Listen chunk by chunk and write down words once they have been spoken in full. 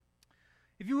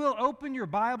If you will, open your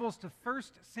Bibles to 1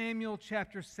 Samuel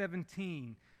chapter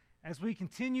 17 as we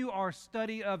continue our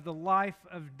study of the life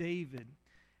of David.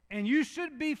 And you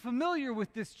should be familiar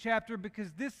with this chapter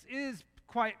because this is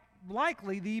quite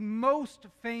likely the most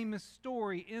famous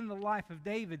story in the life of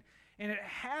David. And it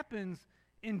happens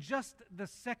in just the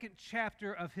second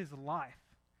chapter of his life.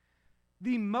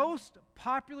 The most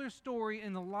popular story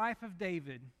in the life of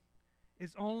David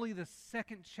is only the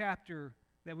second chapter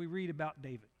that we read about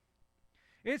David.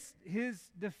 It's his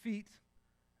defeat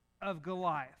of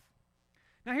Goliath.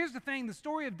 Now here's the thing, the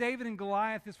story of David and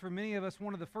Goliath is for many of us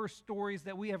one of the first stories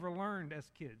that we ever learned as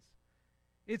kids.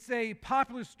 It's a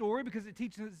popular story because it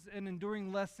teaches an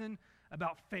enduring lesson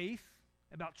about faith,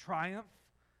 about triumph.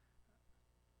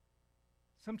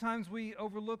 Sometimes we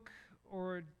overlook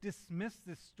or dismiss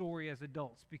this story as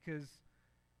adults because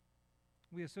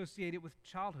we associate it with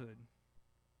childhood,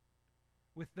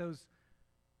 with those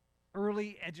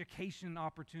early education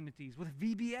opportunities, with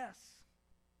VBS.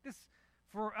 This,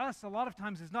 for us, a lot of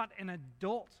times is not an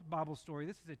adult Bible story.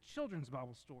 This is a children's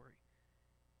Bible story.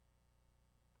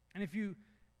 And if you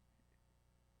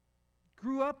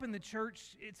grew up in the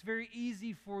church, it's very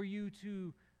easy for you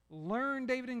to learn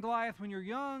David and Goliath when you're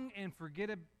young and forget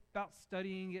about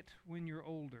studying it when you're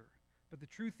older. But the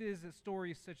truth is that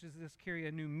stories such as this carry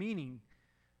a new meaning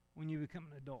when you become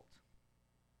an adult.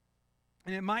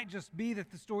 And it might just be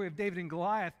that the story of David and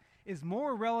Goliath is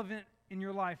more relevant in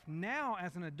your life now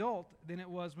as an adult than it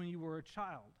was when you were a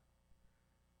child.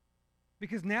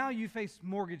 Because now you face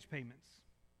mortgage payments.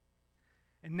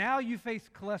 And now you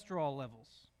face cholesterol levels.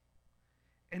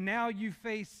 And now you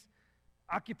face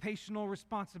occupational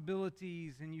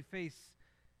responsibilities and you face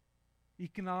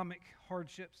economic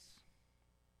hardships.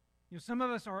 You know, some of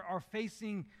us are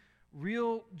facing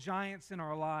real giants in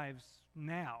our lives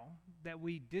now that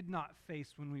we did not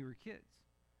face when we were kids.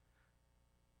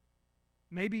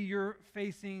 Maybe you're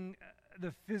facing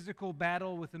the physical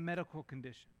battle with a medical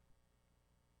condition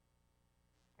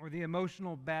or the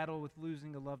emotional battle with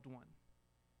losing a loved one.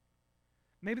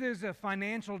 Maybe there's a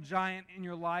financial giant in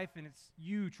your life and it's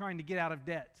you trying to get out of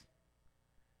debt,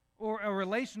 or a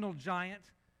relational giant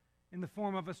in the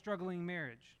form of a struggling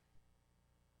marriage,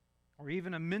 or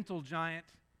even a mental giant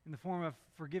in the form of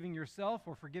forgiving yourself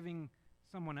or forgiving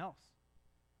someone else.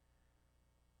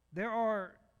 There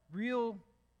are real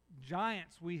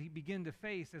giants we begin to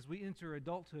face as we enter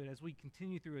adulthood, as we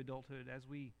continue through adulthood, as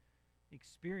we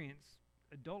experience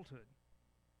adulthood.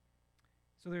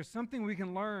 So there's something we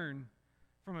can learn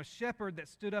from a shepherd that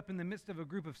stood up in the midst of a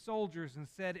group of soldiers and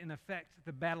said, in effect,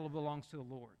 the battle belongs to the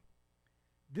Lord.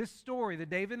 This story, the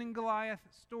David and Goliath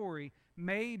story,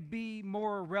 may be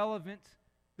more relevant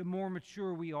the more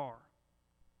mature we are.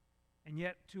 And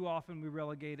yet, too often we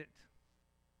relegate it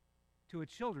to a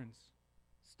children's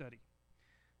study.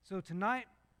 So tonight,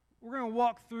 we're going to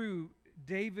walk through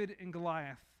David and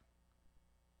Goliath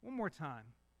one more time.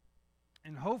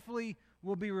 And hopefully,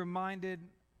 we'll be reminded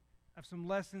of some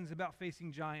lessons about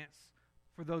facing giants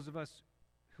for those of us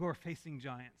who are facing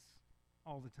giants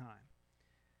all the time.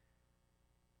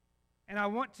 And I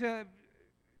want to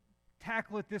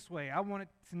tackle it this way. I want it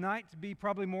tonight to be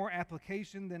probably more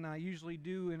application than I usually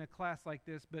do in a class like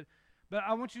this, but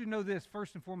I want you to know this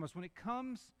first and foremost. When it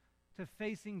comes to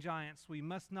facing giants, we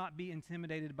must not be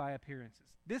intimidated by appearances.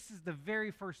 This is the very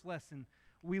first lesson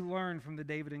we learn from the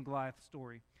David and Goliath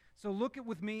story. So look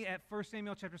with me at 1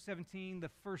 Samuel chapter 17, the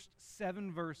first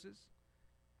 7 verses.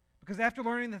 Because after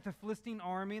learning that the Philistine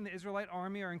army and the Israelite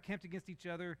army are encamped against each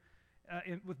other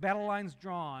with battle lines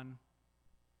drawn,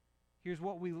 here's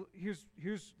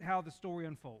how the story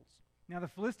unfolds. Now the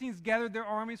Philistines gathered their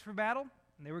armies for battle,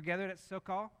 and they were gathered at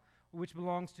Sokah, which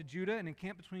belongs to Judah, and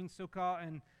encamped between Sokah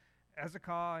and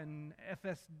Azekah and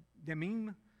Ephes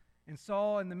Demim. And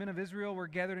Saul and the men of Israel were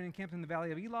gathered and encamped in the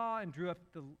valley of Elah and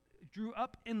drew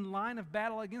up in line of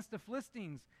battle against the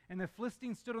Philistines. And the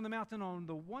Philistines stood on the mountain on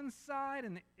the one side,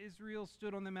 and Israel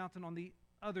stood on the mountain on the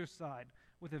other side,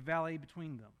 with a valley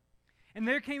between them. And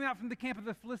there came out from the camp of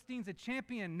the Philistines a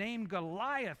champion named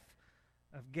Goliath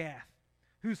of Gath,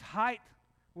 whose height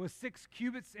was 6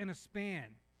 cubits and a span.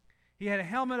 He had a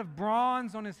helmet of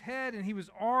bronze on his head, and he was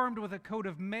armed with a coat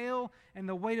of mail, and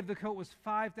the weight of the coat was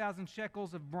 5,000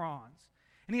 shekels of bronze.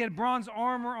 And he had bronze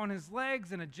armor on his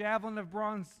legs, and a javelin of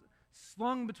bronze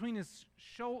slung between his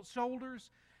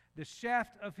shoulders. The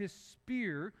shaft of his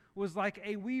spear was like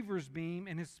a weaver's beam,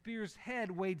 and his spear's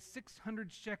head weighed 600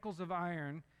 shekels of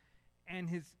iron, and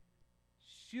his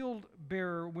shield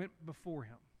bearer went before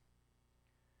him.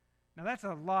 Now that's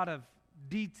a lot of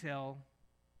detail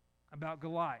about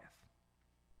Goliath,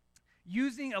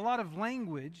 using a lot of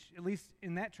language, at least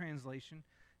in that translation,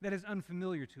 that is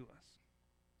unfamiliar to us.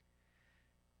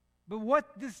 But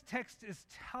what this text is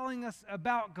telling us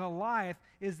about Goliath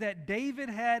is that David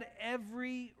had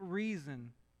every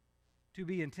reason to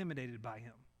be intimidated by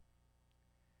him.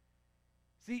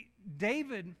 See,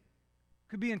 David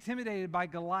could be intimidated by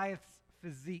Goliath's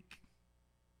physique.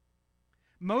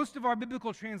 Most of our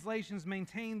biblical translations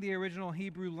maintain the original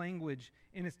Hebrew language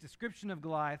in its description of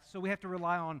Goliath, so we have to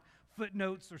rely on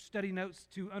footnotes or study notes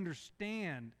to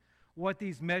understand what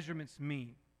these measurements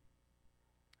mean.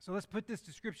 So let's put this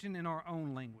description in our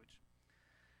own language.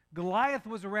 Goliath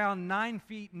was around 9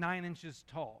 feet 9 inches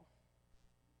tall.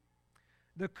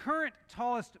 The current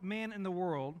tallest man in the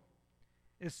world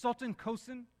is Sultan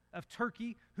Kosin of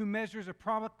Turkey, who measures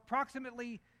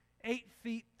approximately 8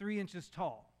 feet 3 inches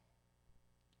tall.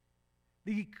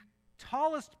 The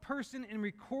tallest person in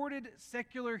recorded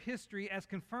secular history, as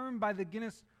confirmed by the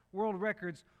Guinness World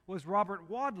Records, was Robert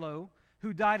Wadlow,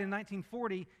 who died in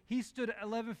 1940. He stood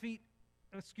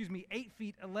 8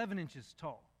 feet 11 inches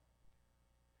tall.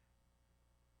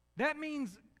 That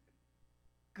means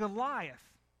Goliath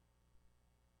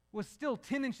was still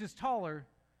 10 inches taller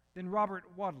than Robert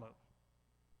Wadlow.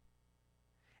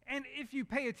 And if you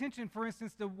pay attention, for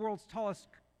instance, the world's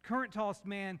current tallest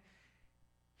man,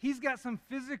 he's got some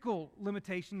physical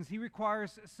limitations. He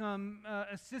requires some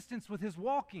assistance with his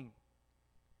walking.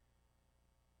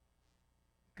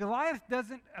 Goliath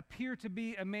doesn't appear to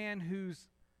be a man whose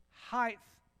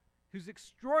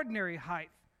extraordinary height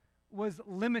was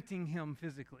limiting him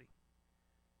physically,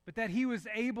 but that he was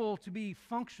able to be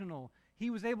functional, he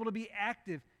was able to be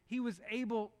active, he was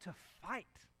able to fight.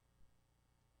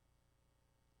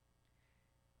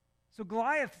 So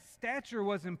Goliath's stature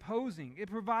was imposing.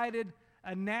 It provided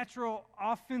a natural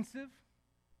offensive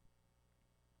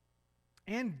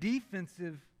and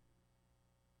defensive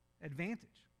advantage.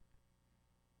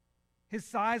 His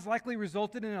size likely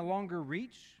resulted in a longer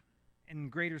reach and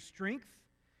greater strength,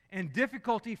 and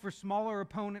difficulty for smaller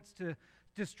opponents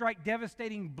to strike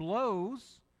devastating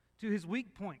blows to his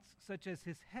weak points, such as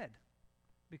his head,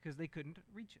 because they couldn't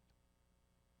reach it.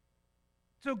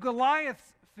 So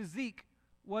Goliath's physique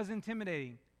was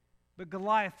intimidating, but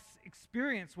Goliath's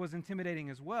experience was intimidating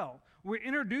as well. We're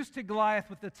introduced to Goliath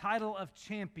with the title of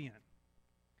champion.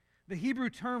 The Hebrew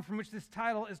term from which this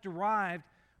title is derived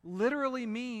literally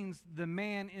means the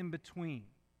man in between.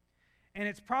 And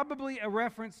it's probably a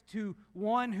reference to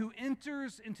one who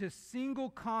enters into single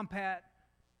combat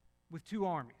with two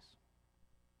armies.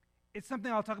 It's something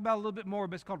I'll talk about a little bit more,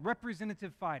 but it's called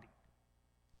representative fighting.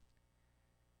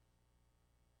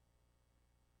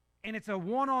 And it's a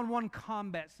one-on-one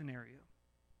combat scenario.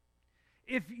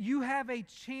 If you have a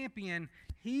champion,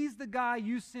 he's the guy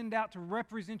you send out to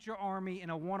represent your army in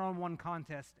a one-on-one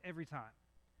contest every time.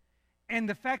 And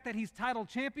the fact that he's titled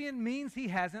champion means he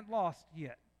hasn't lost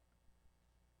yet.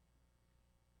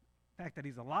 The fact that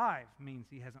he's alive means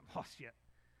he hasn't lost yet.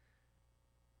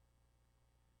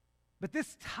 But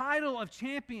this title of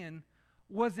champion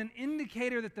was an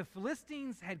indicator that the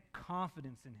Philistines had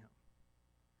confidence in him.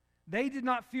 They did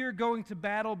not fear going to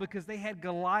battle because they had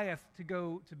Goliath to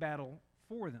go to battle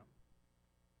for them.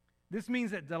 This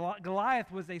means that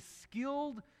Goliath was a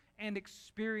skilled and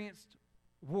experienced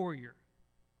warrior.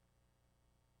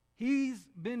 He's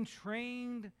been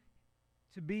trained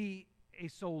to be a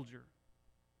soldier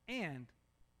and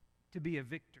to be a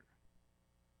victor.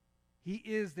 He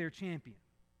is their champion.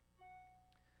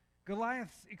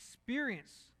 Goliath's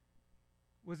experience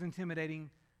was intimidating,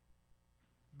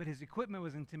 but his equipment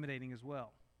was intimidating as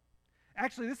well.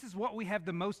 Actually, this is what we have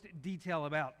the most detail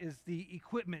about, is the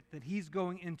equipment that he's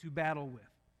going into battle with.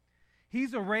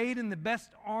 He's arrayed in the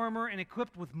best armor and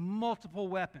equipped with multiple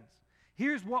weapons.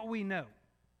 Here's what we know.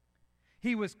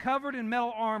 He was covered in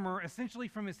metal armor essentially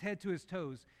from his head to his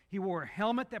toes. He wore a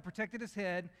helmet that protected his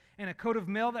head and a coat of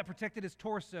mail that protected his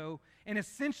torso, and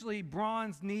essentially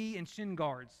bronze knee and shin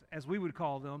guards, as we would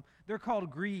call them. They're called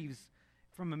greaves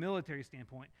from a military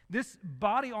standpoint. This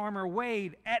body armor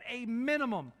weighed at a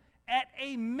minimum,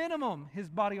 his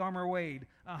body armor weighed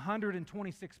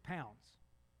 126 pounds.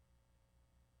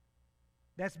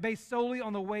 That's based solely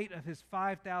on the weight of his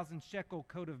 5,000 shekel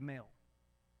coat of mail.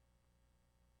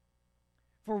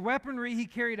 For weaponry, he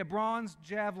carried a bronze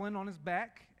javelin on his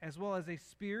back, as well as a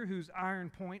spear whose iron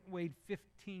point weighed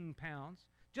 15 pounds.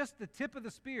 Just the tip of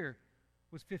the spear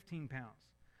was 15 pounds.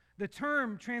 The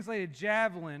term translated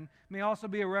javelin may also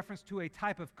be a reference to a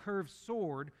type of curved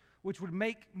sword, which would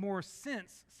make more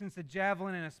sense since a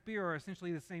javelin and a spear are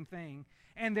essentially the same thing.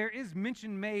 And there is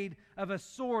mention made of a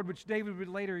sword which David would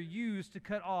later use to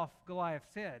cut off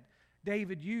Goliath's head.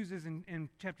 David uses in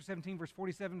chapter 17, verse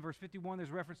 47, verse 51, there's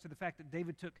reference to the fact that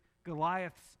David took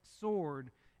Goliath's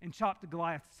sword and chopped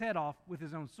Goliath's head off with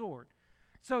his own sword.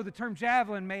 So the term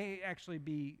javelin may actually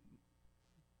be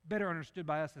better understood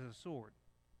by us as a sword.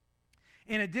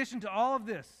 In addition to all of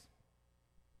this,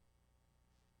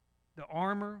 the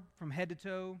armor from head to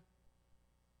toe,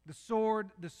 the sword,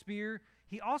 the spear,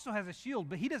 he also has a shield,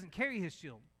 but he doesn't carry his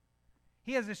shield.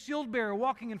 He has a shield bearer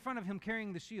walking in front of him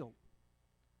carrying the shield.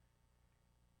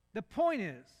 The point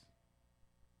is,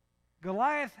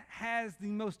 Goliath has the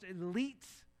most elite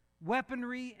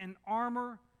weaponry and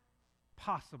armor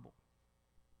possible.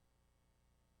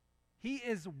 He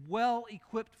is well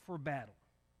equipped for battle.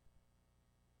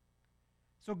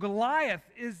 So Goliath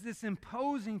is this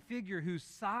imposing figure whose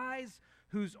size,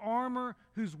 whose armor,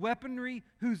 whose weaponry,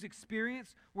 whose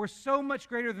experience were so much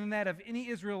greater than that of any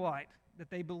Israelite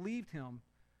that they believed him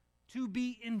to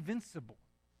be invincible.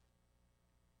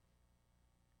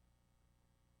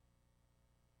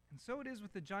 And so it is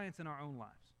with the giants in our own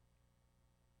lives.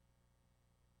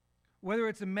 Whether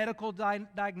it's a medical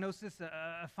diagnosis,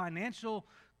 a financial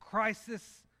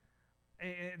crisis,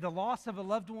 the loss of a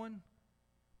loved one,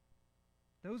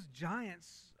 those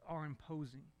giants are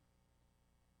imposing.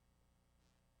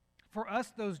 For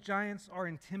us, those giants are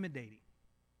intimidating.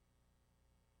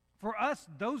 For us,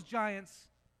 those giants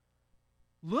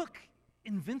look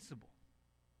invincible.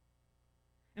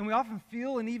 And we often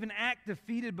feel and even act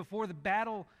defeated before the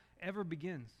battle ever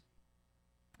begins.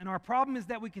 And our problem is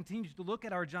that we continue to look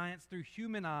at our giants through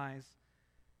human eyes,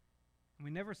 and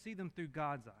we never see them through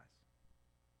God's eyes.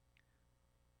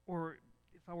 Or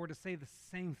if I were to say the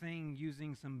same thing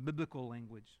using some biblical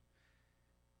language,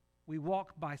 we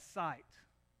walk by sight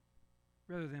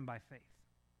rather than by faith.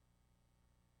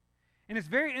 And it's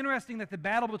very interesting that the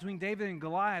battle between David and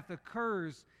Goliath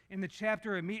occurs in the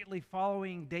chapter immediately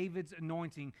following David's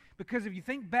anointing. Because if you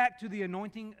think back to the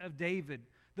anointing of David,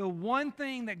 the one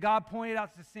thing that God pointed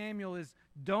out to Samuel is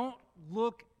don't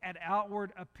look at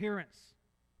outward appearance.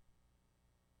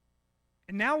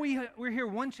 And now we're here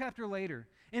one chapter later,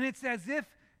 and it's as if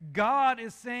God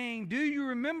is saying, do you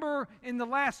remember in the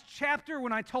last chapter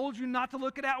when I told you not to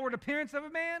look at outward appearance of a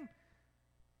man?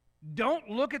 Don't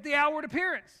look at the outward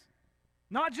appearance.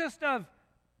 Not just of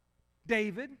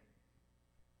David,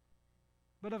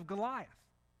 but of Goliath.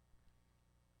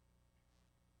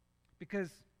 Because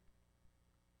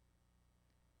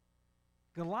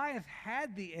Goliath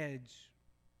had the edge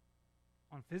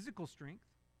on physical strength,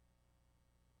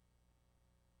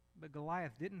 but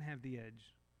Goliath didn't have the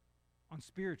edge on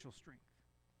spiritual strength.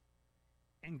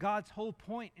 And God's whole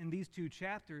point in these two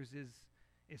chapters is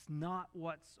it's not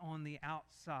what's on the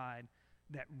outside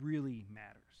that really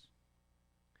matters.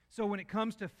 So when it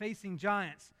comes to facing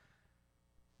giants,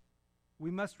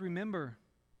 we must remember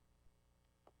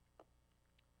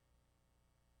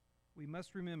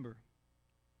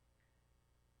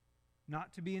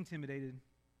not to be intimidated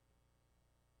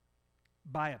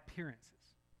by appearances.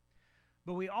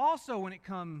 But we also, when it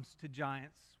comes to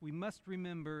giants, we must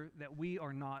remember that we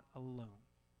are not alone.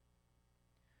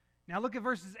 Now look at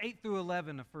verses 8 through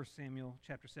 11 of 1 Samuel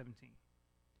chapter 17.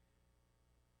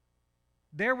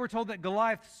 There we're told that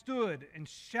Goliath stood and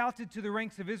shouted to the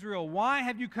ranks of Israel, "Why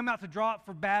have you come out to draw up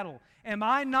for battle? Am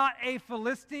I not a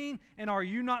Philistine, and are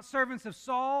you not servants of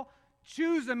Saul?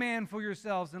 Choose a man for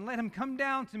yourselves and let him come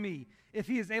down to me. If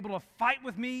he is able to fight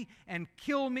with me and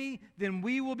kill me, then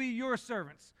we will be your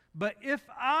servants. But if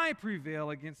I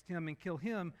prevail against him and kill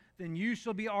him, then you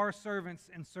shall be our servants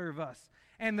and serve us."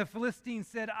 And the Philistine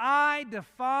said, "I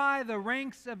defy the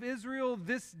ranks of Israel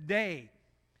this day.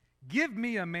 Give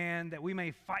me a man that we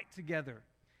may fight together."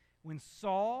 When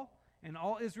Saul and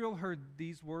all Israel heard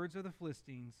these words of the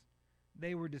Philistines,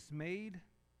 they were dismayed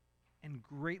and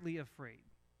greatly afraid.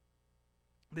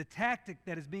 The tactic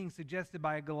that is being suggested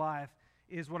by Goliath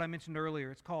is what I mentioned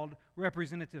earlier. It's called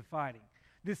representative fighting.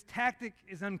 This tactic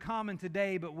is uncommon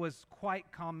today, but was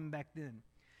quite common back then.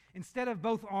 Instead of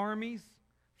both armies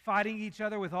fighting each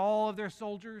other with all of their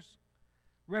soldiers,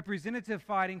 representative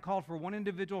fighting called for one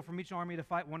individual from each army to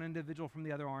fight one individual from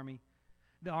the other army.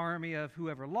 The army of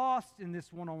whoever lost in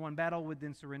this one-on-one battle would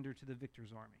then surrender to the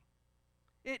victor's army.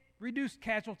 It reduced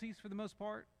casualties for the most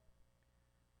part,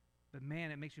 but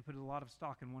man, it makes you put a lot of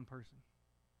stock in one person.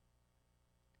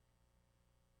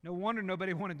 No wonder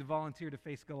nobody wanted to volunteer to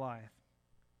face Goliath,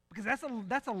 because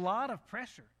that's a lot of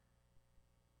pressure.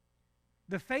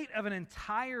 The fate of an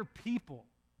entire people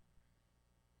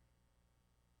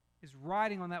is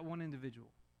riding on that one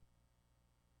individual.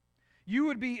 You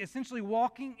would be essentially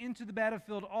walking into the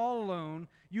battlefield all alone.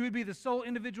 You would be the sole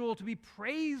individual to be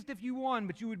praised if you won,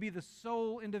 but you would be the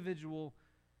sole individual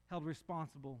held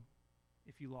responsible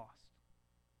if you lost.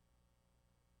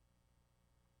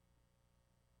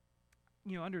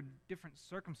 Under different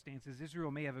circumstances, Israel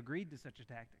may have agreed to such a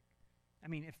tactic. I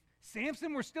mean, if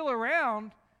Samson were still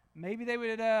around, maybe they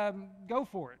would go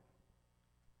for it.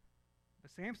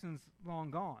 But Samson's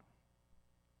long gone.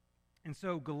 And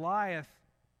so Goliath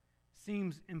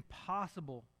seems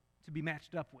impossible to be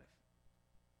matched up with.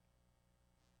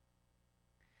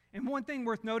 And one thing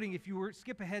worth noting, if you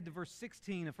skip ahead to verse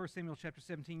 16 of 1 Samuel chapter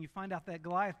 17, you find out that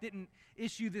Goliath didn't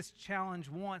issue this challenge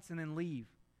once and then leave.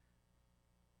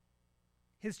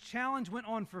 His challenge went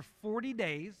on for 40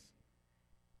 days.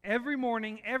 Every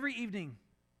morning, every evening,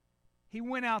 he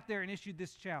went out there and issued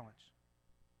this challenge.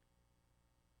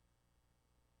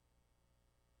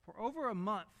 For over a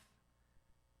month,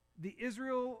 the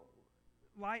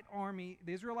Israelite army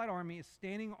is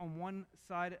standing on one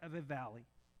side of a valley,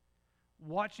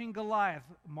 watching Goliath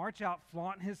march out,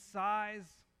 flaunt his size,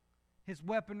 his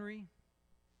weaponry,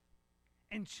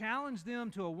 and challenge them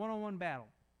to a one-on-one battle.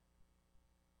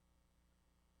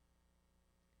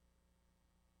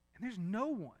 And there's no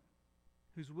one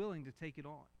who's willing to take it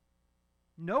on.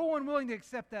 No one willing to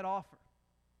accept that offer.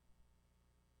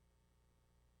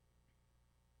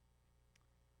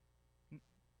 You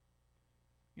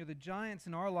know, the giants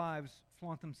in our lives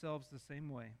flaunt themselves the same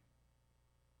way.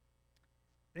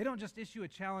 They don't just issue a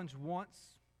challenge once.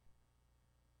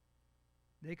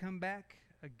 They come back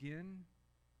again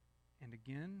and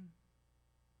again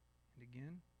and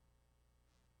again.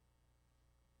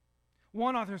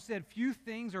 One author said, "Few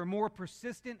things are more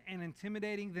persistent and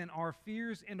intimidating than our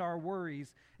fears and our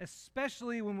worries,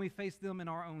 especially when we face them in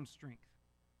our own strength."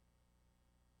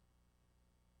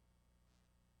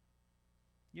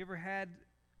 You ever had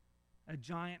a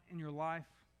giant in your life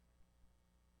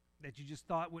that you just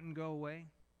thought wouldn't go away?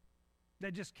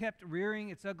 That just kept rearing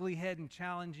its ugly head and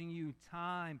challenging you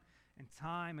time and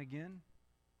time again?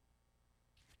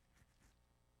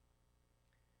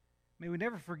 May we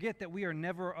never forget that we are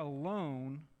never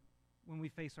alone when we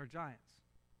face our giants.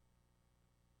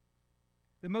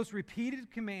 The most repeated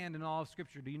command in all of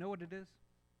Scripture, do you know what it is?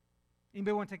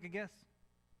 Anybody want to take a guess?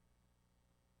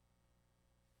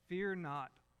 Fear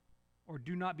not, or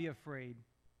do not be afraid.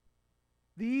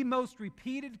 The most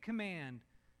repeated command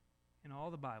in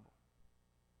all the Bible.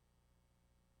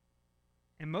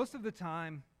 And most of the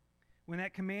time, when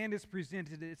that command is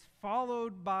presented, it's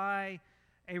followed by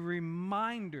a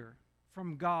reminder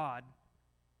from God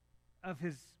of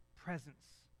His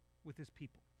presence with His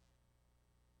people.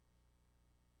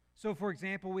 So, for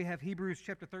example, we have Hebrews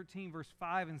chapter 13, verse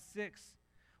 5 and 6,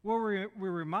 where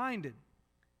we're reminded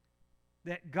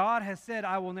that God has said,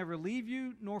 "I will never leave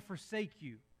you nor forsake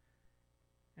you."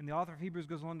 And the author of Hebrews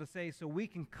goes on to say, so we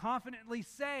can confidently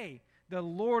say, "The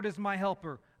Lord is my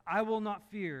helper. I will not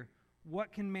fear.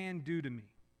 What can man do to me?"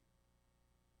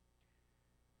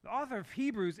 The author of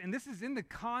Hebrews, and this is in the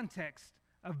context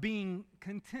of being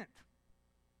content.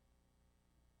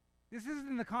 This isn't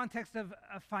in the context of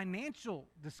a financial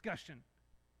discussion.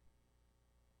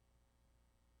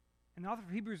 And the author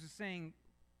of Hebrews is saying,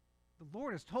 the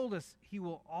Lord has told us He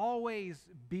will always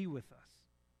be with us.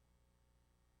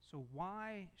 So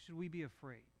why should we be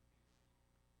afraid?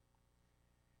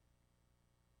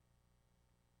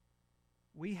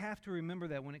 We have to remember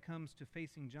that when it comes to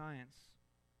facing giants,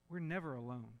 we're never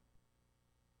alone.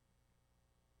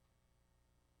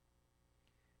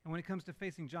 And when it comes to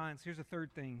facing giants, here's a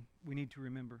third thing we need to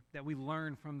remember that we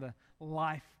learn from the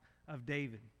life of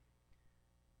David,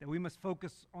 that we must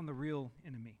focus on the real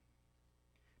enemy.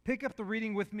 Pick up the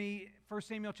reading with me, 1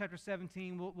 Samuel chapter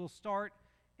 17. We'll start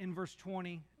in verse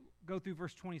 20, go through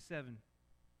verse 27.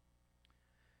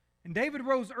 And David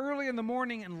rose early in the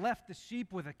morning and left the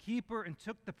sheep with a keeper and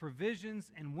took the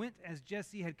provisions and went as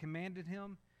Jesse had commanded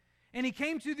him. And he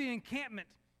came to the encampment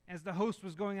as the host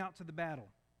was going out to the battle,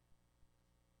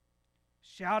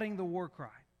 shouting the war cry.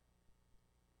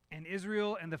 And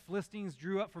Israel and the Philistines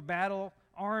drew up for battle,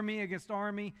 army against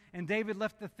army. And David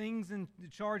left the things in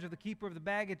charge of the keeper of the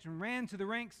baggage and ran to the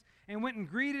ranks and went and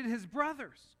greeted his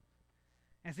brothers.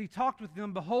 As he talked with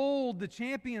them, behold, the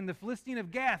champion, the Philistine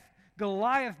of Gath,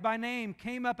 Goliath by name,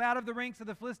 came up out of the ranks of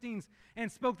the Philistines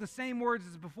and spoke the same words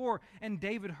as before, and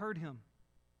David heard him.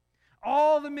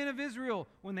 All the men of Israel,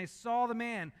 when they saw the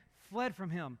man, fled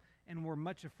from him and were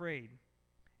much afraid.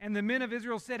 And the men of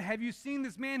Israel said, "Have you seen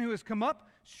this man who has come up?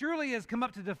 Surely he has come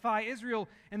up to defy Israel,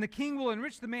 and the king will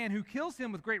enrich the man who kills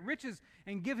him with great riches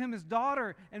and give him his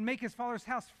daughter and make his father's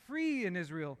house free in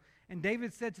Israel." And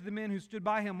David said to the men who stood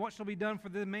by him, "What shall be done for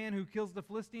the man who kills the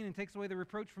Philistine and takes away the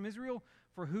reproach from Israel?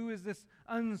 For who is this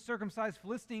uncircumcised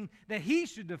Philistine that he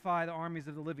should defy the armies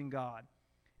of the living God?"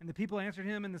 And the people answered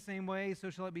him in the same way, "So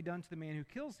shall it be done to the man who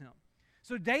kills him."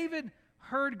 So David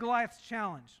heard Goliath's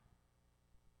challenge.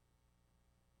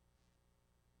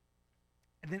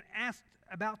 and then asked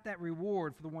about that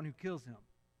reward for the one who kills him.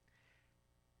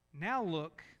 Now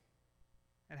look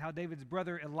at how David's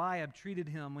brother Eliab treated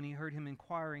him when he heard him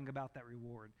inquiring about that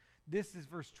reward. This is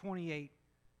verse 28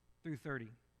 through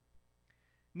 30.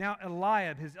 Now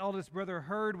Eliab, his eldest brother,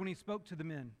 heard when he spoke to the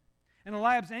men. And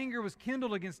Eliab's anger was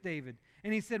kindled against David.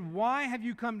 And he said, "Why have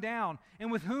you come down?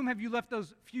 And with whom have you left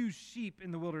those few sheep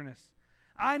in the wilderness?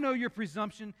 I know your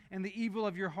presumption and the evil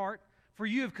of your heart, for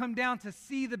you have come down to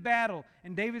see the battle."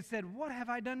 And David said, "What have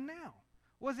I done now?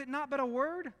 Was it not but a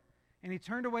word?" And he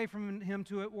turned away from him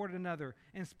toward another,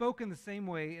 and spoke in the same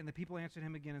way, and the people answered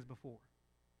him again as before.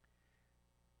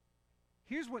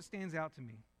 Here's what stands out to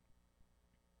me.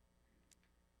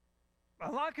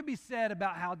 A lot could be said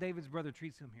about how David's brother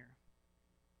treats him here.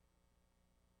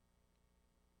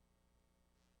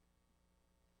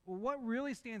 Well, what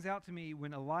really stands out to me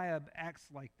when Eliab acts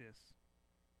like this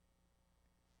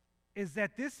is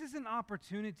that this is an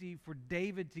opportunity for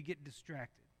David to get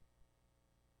distracted.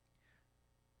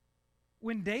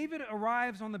 When David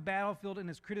arrives on the battlefield and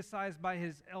is criticized by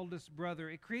his eldest brother,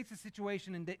 it creates a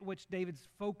situation in which David's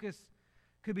focus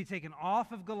could be taken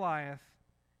off of Goliath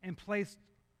and placed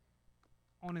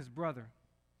on his brother,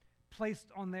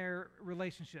 placed on their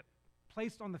relationship,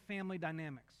 placed on the family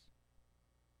dynamics.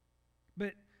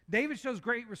 But David shows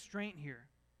great restraint here.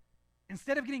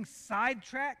 Instead of getting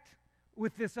sidetracked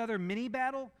with this other mini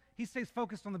battle, he stays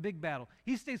focused on the big battle.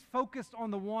 He stays focused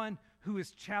on the one who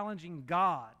is challenging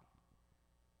God,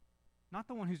 not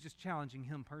the one who's just challenging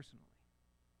him personally.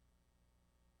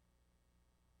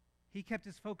 He kept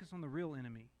his focus on the real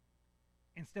enemy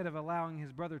instead of allowing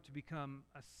his brother to become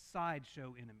a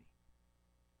sideshow enemy.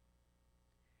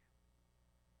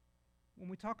 When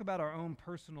we talk about our own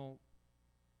personal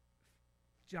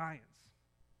giants,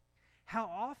 how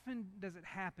often does it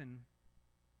happen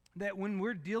that when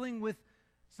we're dealing with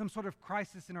some sort of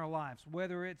crisis in our lives,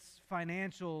 whether it's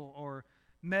financial or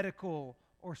medical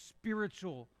or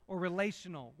spiritual or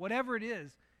relational, whatever it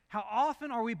is, how often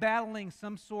are we battling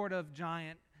some sort of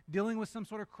giant, dealing with some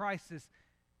sort of crisis,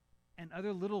 and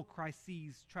other little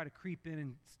crises try to creep in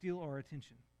and steal our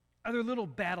attention? Other little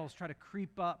battles try to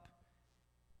creep up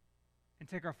and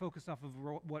take our focus off of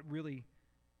what really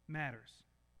matters.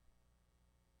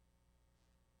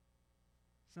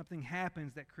 Something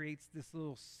happens that creates this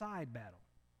little side battle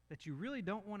that you really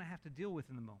don't want to have to deal with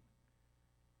in the moment.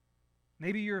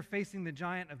 Maybe you're facing the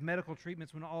giant of medical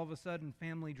treatments when all of a sudden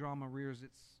family drama rears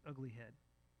its ugly head.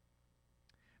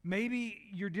 Maybe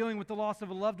you're dealing with the loss of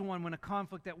a loved one when a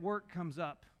conflict at work comes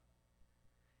up.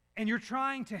 And you're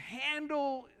trying to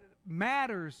handle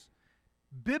matters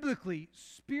biblically,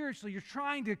 spiritually. You're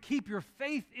trying to keep your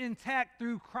faith intact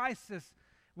through crisis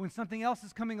when something else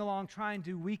is coming along, trying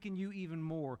to weaken you even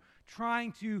more,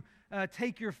 trying to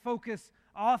take your focus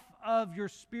off of your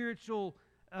spiritual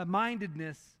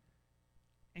mindedness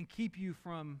and keep you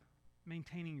from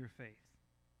maintaining your faith.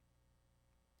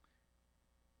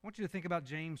 I want you to think about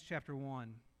James chapter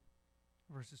 1,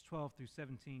 verses 12 through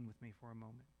 17 with me for a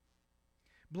moment.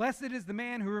 "Blessed is the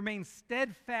man who remains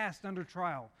steadfast under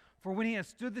trial, for when he has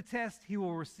stood the test, he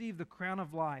will receive the crown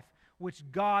of life, which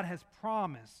God has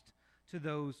promised to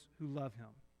those who love him.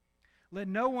 Let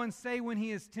no one say when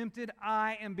he is tempted,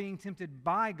 'I am being tempted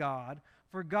by God,'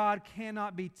 for God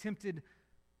cannot be tempted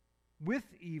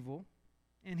with evil,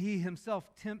 and he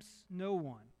himself tempts no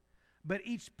one. But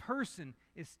each person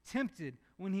is tempted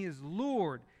when he is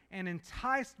lured and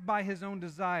enticed by his own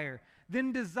desire.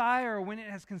 Then desire, when it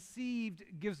has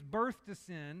conceived, gives birth to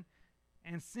sin,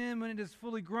 and sin, when it is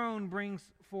fully grown,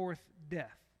 brings forth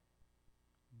death.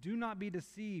 Do not be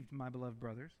deceived, my beloved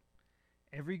brothers.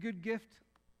 Every good gift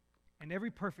and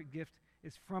every perfect gift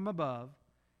is from above,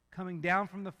 coming down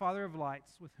from the Father of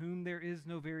lights, with whom there is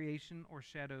no variation or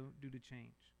shadow due to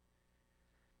change."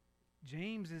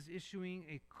 James is issuing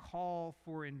a call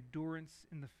for endurance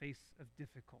in the face of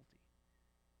difficulty.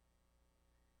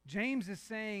 James is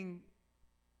saying,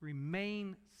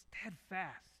 remain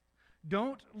steadfast.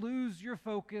 Don't lose your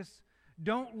focus.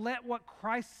 Don't let what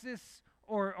crisis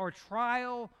or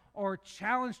trial or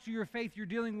challenge to your faith you're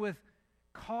dealing with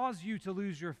cause you to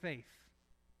lose your faith.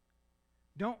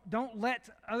 Don't let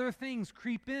other things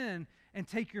creep in and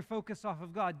take your focus off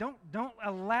of God. Don't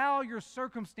allow your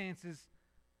circumstances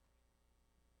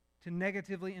to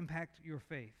negatively impact your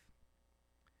faith.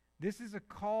 This is a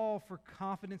call for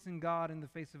confidence in God in the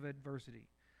face of adversity.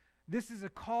 This is a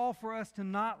call for us to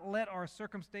not let our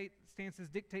circumstances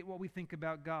dictate what we think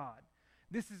about God.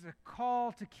 This is a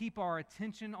call to keep our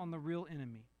attention on the real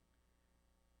enemy.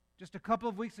 Just a couple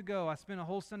of weeks ago, I spent a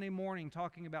whole Sunday morning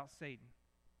talking about Satan.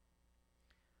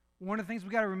 One of the things we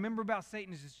got to remember about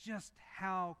Satan is just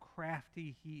how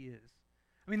crafty he is.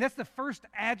 I mean, that's the first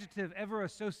adjective ever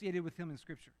associated with him in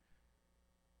Scripture.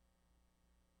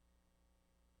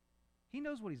 He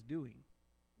knows what he's doing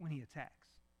when he attacks.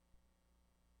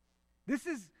 This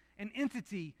is an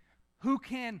entity who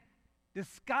can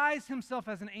disguise himself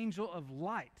as an angel of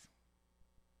light.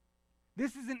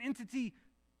 This is an entity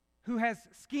who has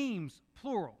schemes,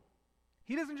 plural.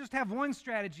 He doesn't just have one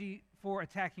strategy for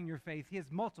attacking your faith, he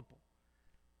has multiple.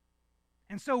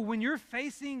 And so when you're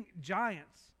facing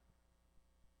giants,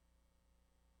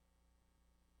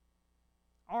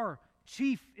 our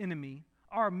chief enemy,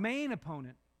 our main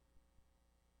opponent,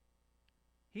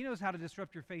 he knows how to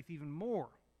disrupt your faith even more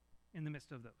in the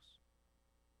midst of those.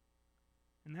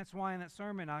 And that's why in that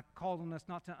sermon I called on us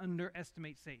not to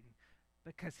underestimate Satan,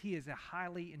 because he is a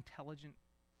highly intelligent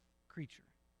creature.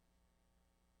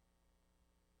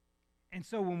 And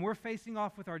so when we're facing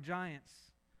off with our giants,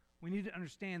 we need to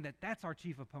understand that that's our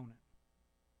chief opponent.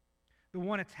 The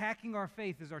one attacking our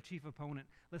faith is our chief opponent.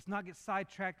 Let's not get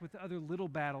sidetracked with the other little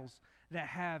battles that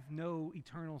have no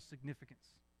eternal significance.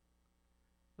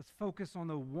 Let's focus on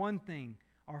the one thing,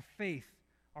 our faith,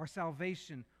 our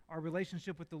salvation, our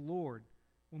relationship with the Lord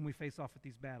when we face off with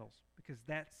these battles, because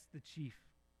that's the chief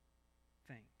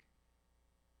thing.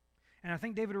 And I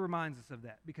think David reminds us of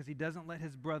that, because he doesn't let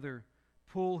his brother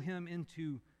pull him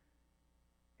into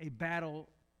a battle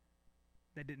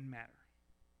that didn't matter.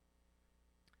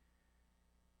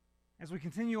 As we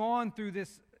continue on through the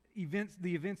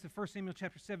events of 1 Samuel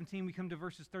chapter 17, we come to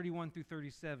verses 31 through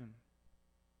 37.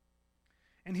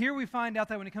 And here we find out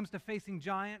that when it comes to facing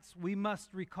giants, we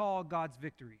must recall God's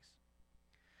victories.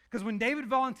 Because when David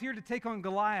volunteered to take on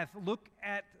Goliath, look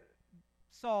at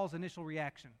Saul's initial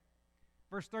reaction.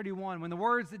 Verse 31, when the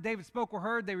words that David spoke were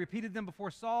heard, they repeated them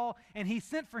before Saul, and he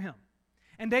sent for him.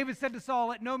 And David said to Saul,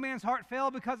 let no man's heart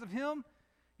fail because of him.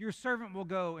 Your servant will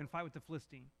go and fight with the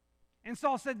Philistine. And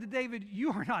Saul said to David,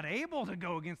 you are not able to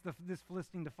go against this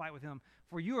Philistine to fight with him,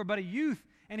 for you are but a youth,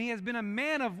 and he has been a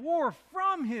man of war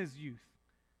from his youth.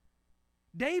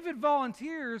 David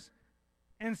volunteers,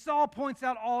 and Saul points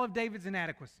out all of David's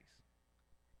inadequacies.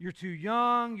 You're too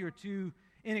young, you're too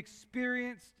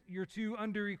inexperienced, you're too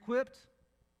under-equipped.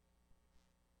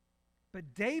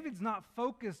 But David's not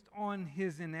focused on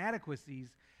his inadequacies.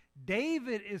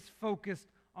 David is focused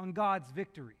on God's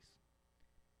victories.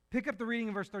 Pick up the reading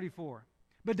in verse 34.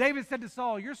 But David said to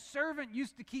Saul, your servant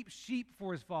used to keep sheep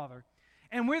for his father.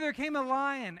 And where there came a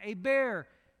lion, a bear,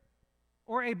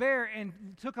 and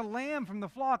took a lamb from the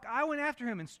flock, I went after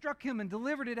him and struck him and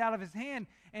delivered it out of his hand.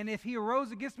 And if he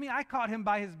arose against me, I caught him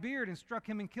by his beard and struck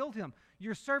him and killed him.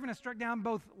 Your servant has struck down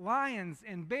both lions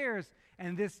and bears,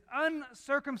 and this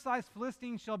uncircumcised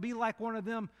Philistine shall be like one of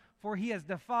them, for he has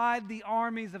defied the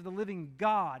armies of the living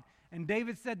God. And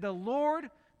David said, the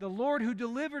Lord who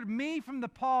delivered me from the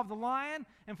paw of the lion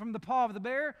and from the paw of the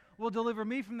bear, will deliver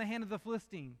me from the hand of the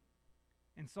Philistine.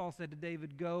 And Saul said to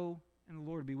David, go, and the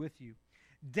Lord be with you.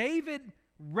 David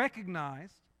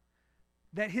recognized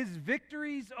that his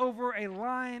victories over a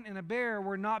lion and a bear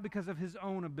were not because of his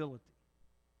own ability.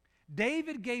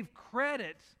 David gave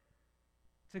credit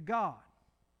to God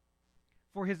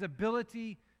for his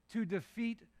ability to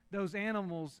defeat those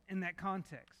animals in that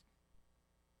context.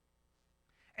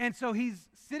 And so he's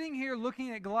sitting here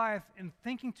looking at Goliath and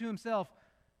thinking to himself,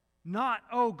 not,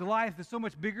 oh, Goliath is so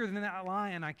much bigger than that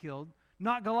lion I killed.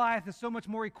 Not Goliath is so much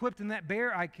more equipped than that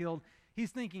bear I killed.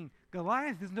 He's thinking,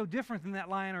 Goliath is no different than that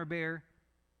lion or bear,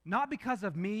 not because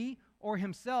of me or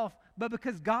himself, but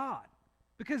because God.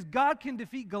 Because God can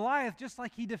defeat Goliath just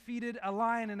like he defeated a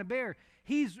lion and a bear.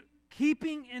 He's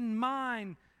keeping in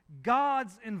mind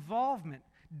God's involvement.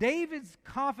 David's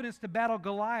confidence to battle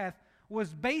Goliath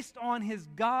was based on his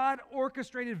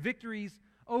God-orchestrated victories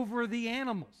over the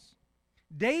animals.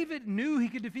 David knew he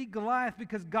could defeat Goliath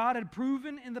because God had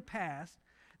proven in the past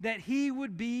that he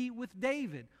would be with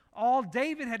David. All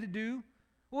David had to do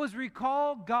was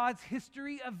recall God's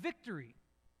history of victory.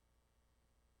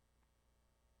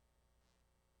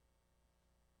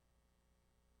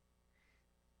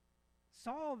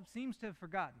 Saul seems to have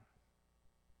forgotten.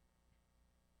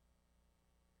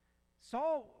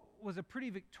 Saul was a pretty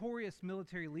victorious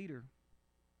military leader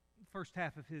the first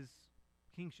half of his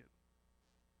kingship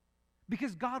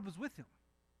because God was with him.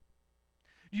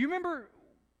 Do you remember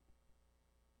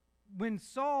when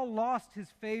Saul lost his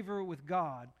favor with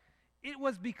God? It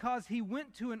was because he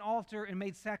went to an altar and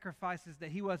made sacrifices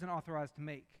that he wasn't authorized to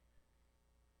make.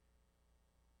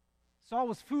 Saul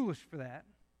was foolish for that,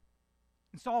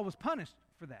 and Saul was punished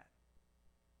for that.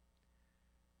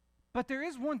 But there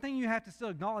is one thing you have to still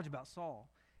acknowledge about Saul,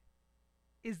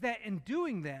 is that in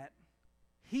doing that,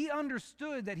 he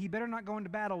understood that he better not go into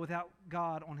battle without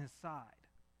God on his side.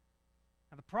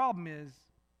 Now, the problem is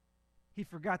he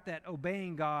forgot that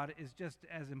obeying God is just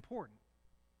as important.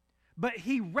 But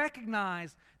he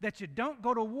recognized that you don't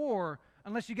go to war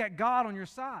unless you got God on your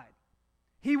side.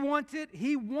 He wanted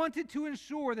to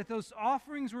ensure that those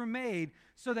offerings were made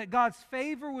so that God's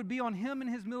favor would be on him and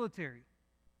his military.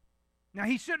 Now,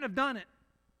 he shouldn't have done it,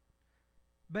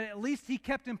 but at least he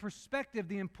kept in perspective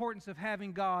the importance of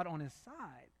having God on his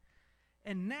side.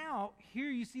 And now, here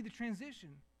you see the transition.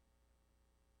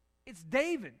 It's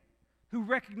David who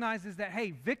recognizes that,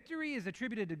 hey, victory is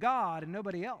attributed to God and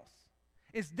nobody else.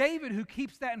 It's David who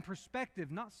keeps that in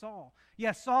perspective, not Saul.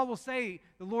 Yes, Saul will say,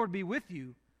 the Lord be with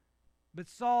you, but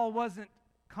Saul wasn't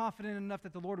confident enough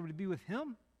that the Lord would be with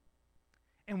him.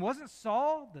 And wasn't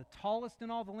Saul the tallest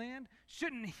in all the land?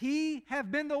 Shouldn't he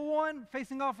have been the one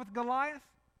facing off with Goliath?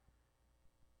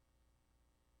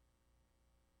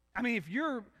 I mean, if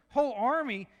your whole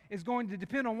army is going to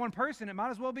depend on one person, it might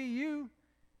as well be you.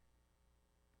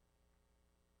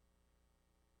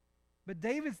 But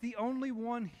David's the only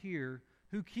one here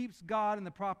who keeps God in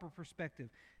the proper perspective.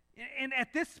 And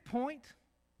at this point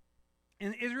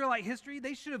in Israelite history,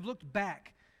 they should have looked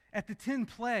back at the 10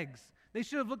 plagues. They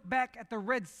should have looked back at the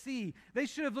Red Sea. They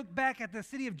should have looked back at the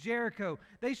city of Jericho.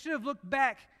 They should have looked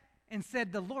back and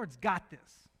said, the Lord's got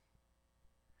this.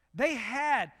 They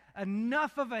had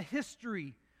enough of a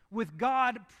history with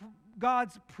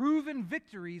God's proven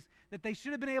victories that they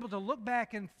should have been able to look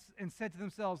back and said to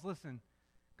themselves, listen,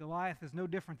 Goliath is no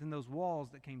different than those walls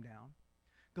that came down.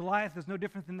 Goliath is no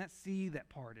different than that sea that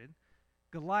parted.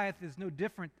 Goliath is no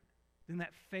different than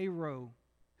that Pharaoh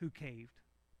who caved.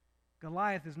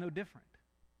 Goliath is no different.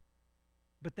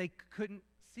 But they couldn't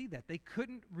see that. They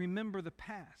couldn't remember the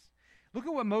past. Look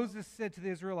at what Moses said to the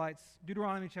Israelites,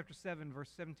 Deuteronomy chapter 7, verse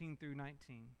 17 through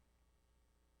 19.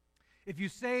 If you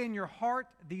say in your heart,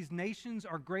 these nations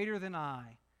are greater than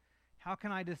I, how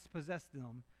can I dispossess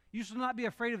them? You shall not be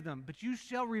afraid of them, but you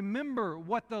shall remember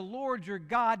what the Lord your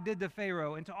God did to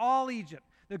Pharaoh and to all Egypt,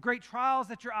 the great trials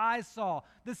that your eyes saw,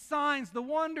 the signs, the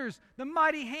wonders, the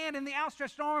mighty hand, and the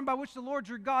outstretched arm by which the Lord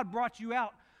your God brought you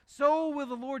out. So will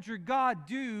the Lord your God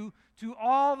do to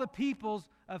all the peoples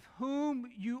of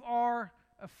whom you are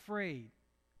afraid.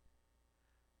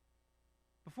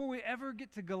 Before we ever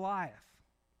get to Goliath,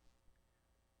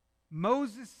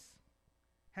 Moses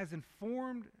has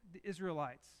informed the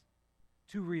Israelites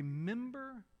to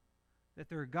remember that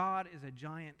their God is a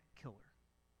giant killer.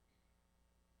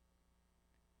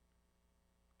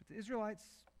 But the Israelites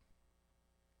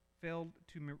failed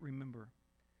to remember.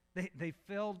 They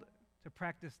failed to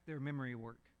practice their memory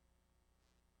work.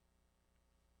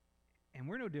 And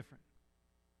we're no different.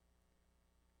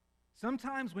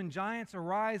 Sometimes when giants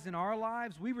arise in our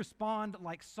lives, we respond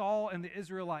like Saul and the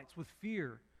Israelites with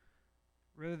fear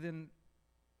rather than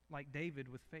like David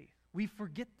with faith. We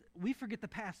forget the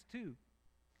past too.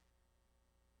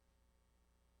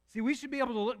 See, we should be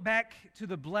able to look back to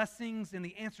the blessings and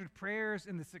the answered prayers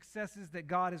and the successes that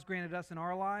God has granted us in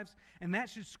our lives, and that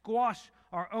should squash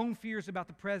our own fears about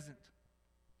the present.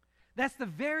 That's the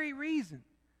very reason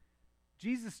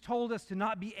Jesus told us to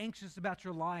not be anxious about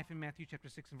your life in Matthew chapter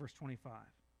 6 and verse 25.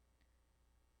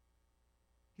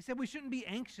 He said we shouldn't be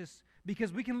anxious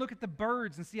because we can look at the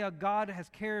birds and see how God has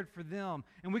cared for them.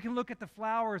 And we can look at the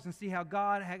flowers and see how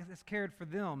God has cared for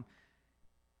them.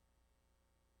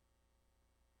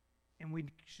 And we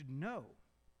should know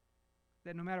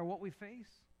that no matter what we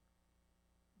face,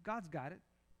 God's got it.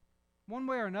 One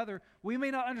way or another, we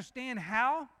may not understand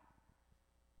how,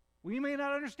 we may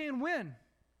not understand when,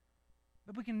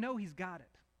 but we can know He's got it.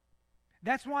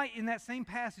 That's why in that same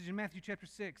passage in Matthew chapter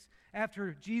 6,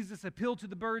 after Jesus appealed to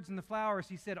the birds and the flowers,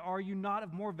 He said, are you not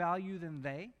of more value than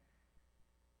they?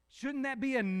 Shouldn't that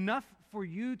be enough for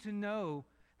you to know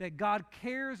that God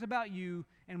cares about you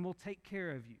and will take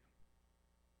care of you?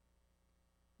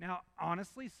 Now,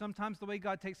 honestly, sometimes the way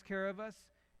God takes care of us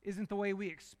isn't the way we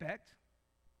expect,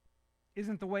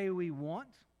 isn't the way we want.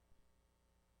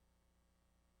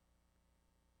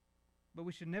 But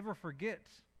we should never forget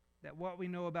that what we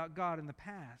know about God in the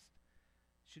past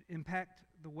should impact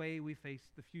the way we face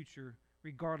the future,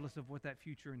 regardless of what that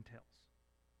future entails.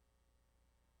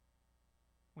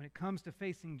 When it comes to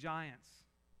facing giants,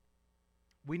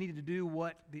 we need to do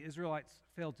what the Israelites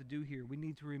failed to do here. We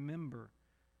need to remember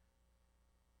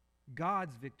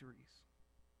God's victories.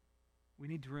 We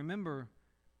need to remember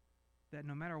that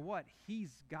no matter what,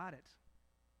 He's got it,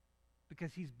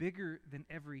 because He's bigger than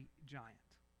every giant.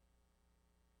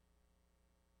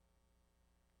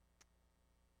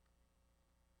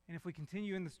 And if we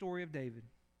continue in the story of David,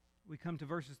 we come to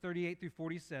verses 38 through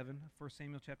 47 of 1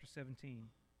 Samuel chapter 17.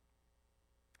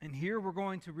 And here we're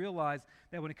going to realize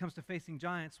that when it comes to facing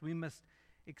giants, we must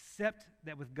except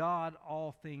that with God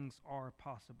all things are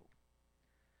possible.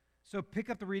 So pick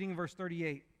up the reading in verse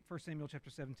 38, 1 Samuel chapter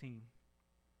 17.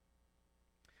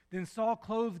 Then Saul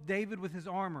clothed David with his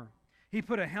armor. He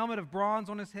put a helmet of bronze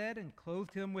on his head and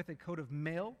clothed him with a coat of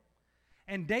mail.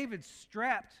 And David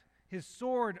strapped his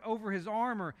sword over his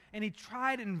armor, and he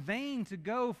tried in vain to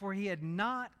go, for he had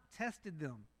not tested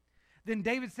them. Then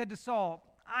David said to Saul,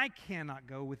 I cannot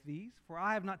go with these, for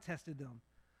I have not tested them.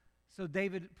 So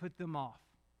David put them off.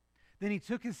 Then he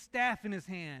took his staff in his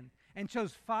hand and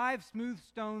chose 5 smooth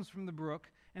stones from the brook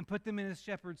and put them in his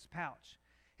shepherd's pouch.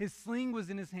 His sling was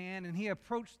in his hand, and he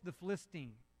approached the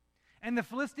Philistine. And the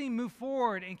Philistine moved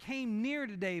forward and came near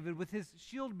to David with his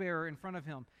shield bearer in front of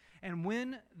him. And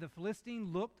when the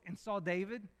Philistine looked and saw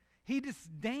David, he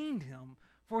disdained him,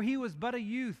 for he was but a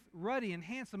youth, ruddy and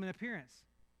handsome in appearance.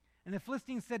 And the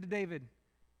Philistine said to David,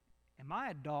 Am I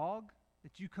a dog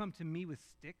that you come to me with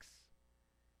sticks?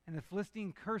 And the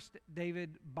Philistine cursed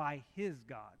David by his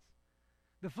gods.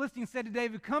 The Philistine said to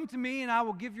David, Come to me, and I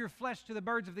will give your flesh to the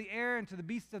birds of the air and to the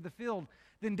beasts of the field.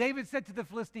 Then David said to the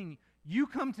Philistine, You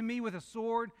come to me with a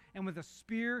sword and with a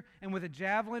spear and with a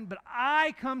javelin, but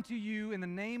I come to you in the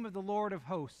name of the Lord of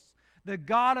hosts, the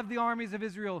God of the armies of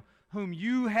Israel, whom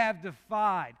you have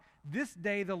defied. This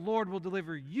day the Lord will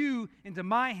deliver you into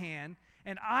my hand,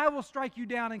 and I will strike you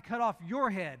down and cut off your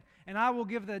head. And I will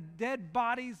give the dead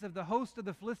bodies of the host of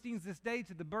the Philistines this day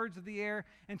to the birds of the air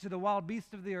and to the wild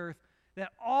beasts of the earth,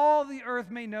 that all the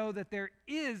earth may know that there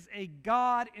is a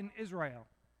God in Israel,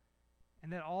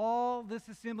 and that all this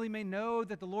assembly may know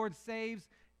that the Lord saves,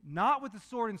 not with the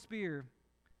sword and spear,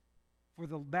 for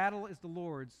the battle is the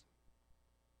Lord's,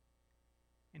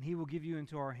 and he will give you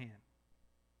into our hand.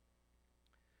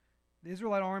 The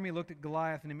Israelite army looked at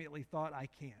Goliath and immediately thought, I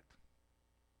can't.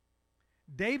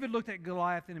 David looked at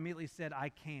Goliath and immediately said, I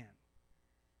can.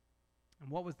 And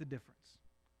what was the difference?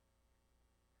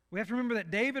 We have to remember that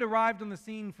David arrived on the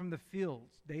scene from the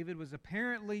fields. David was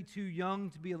apparently too young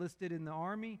to be enlisted in the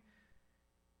army,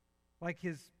 like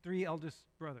his 3 eldest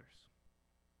brothers,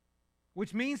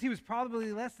 which means he was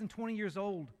probably less than 20 years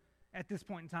old at this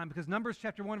point in time, because Numbers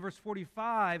chapter 1, verse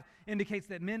 45 indicates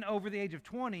that men over the age of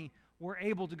 20 were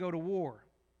able to go to war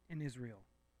in Israel.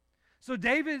 So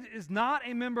David is not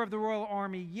a member of the royal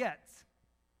army yet.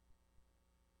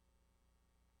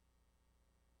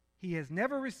 He has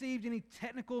never received any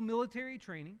technical military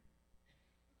training,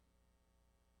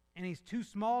 and he's too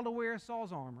small to wear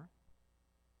Saul's armor.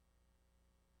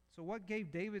 So what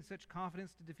gave David such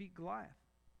confidence to defeat Goliath?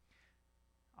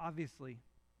 Obviously,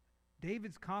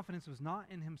 David's confidence was not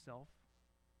in himself.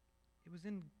 It was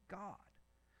in God.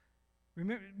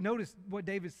 Remember, notice what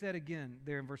David said again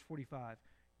there in verse 45.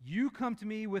 You come to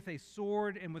me with a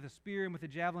sword and with a spear and with a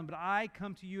javelin, but I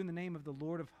come to you in the name of the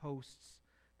Lord of hosts,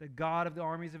 the God of the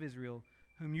armies of Israel,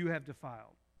 whom you have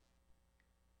defiled.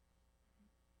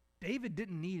 David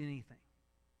didn't need anything.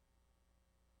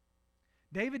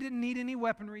 David didn't need any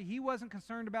weaponry. He wasn't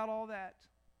concerned about all that.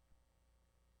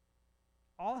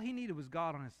 All he needed was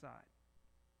God on his side,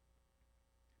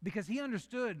 because he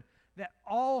understood that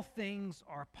all things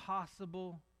are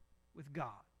possible with God.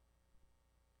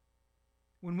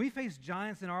 When we face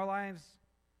giants in our lives,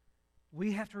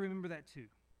 we have to remember that too.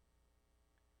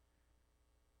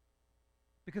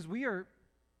 Because we are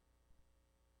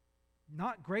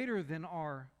not greater than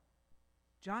our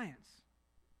giants,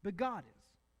 but God is.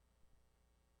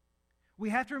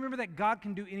 We have to remember that God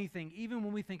can do anything, even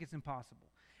when we think it's impossible.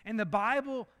 And the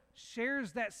Bible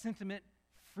shares that sentiment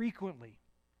frequently.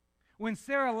 When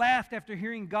Sarah laughed after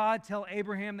hearing God tell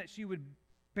Abraham that she would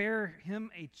bear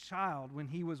him a child when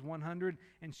he was 100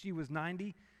 and she was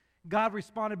 90, God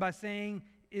responded by saying,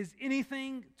 Is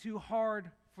anything too hard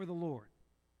for the Lord?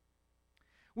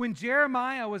 When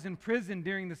Jeremiah was in prison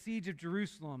during the siege of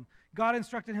Jerusalem, God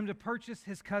instructed him to purchase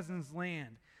his cousin's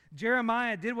land.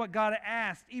 Jeremiah did what God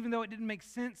asked, even though it didn't make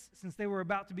sense since they were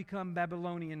about to become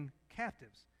Babylonian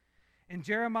captives. And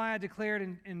Jeremiah declared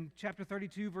in chapter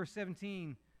 32, verse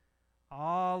 17,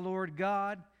 Ah, Lord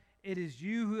God, it is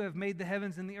you who have made the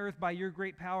heavens and the earth by your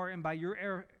great power and by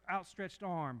your outstretched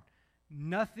arm.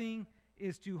 Nothing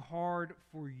is too hard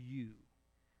for you.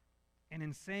 And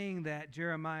in saying that,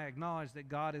 Jeremiah acknowledged that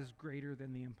God is greater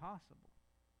than the impossible.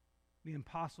 The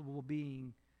impossible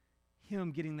being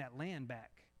him getting that land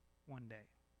back one day.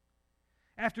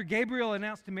 After Gabriel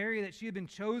announced to Mary that she had been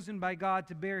chosen by God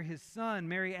to bear his son,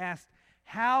 Mary asked,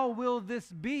 How will this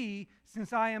be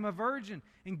since I am a virgin?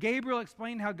 And Gabriel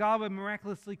explained how God would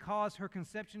miraculously cause her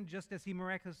conception just as he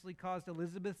miraculously caused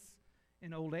Elizabeth's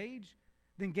in old age.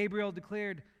 Then Gabriel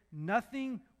declared,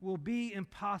 Nothing will be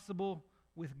impossible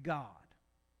with God.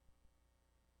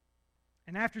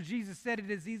 And after Jesus said it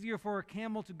is easier for a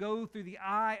camel to go through the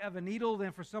eye of a needle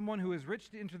than for someone who is rich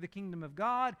to enter the kingdom of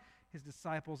God, his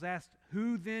disciples asked,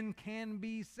 "Who then can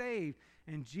be saved?"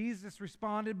 And Jesus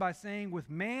responded by saying, "With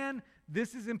man,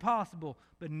 this is impossible,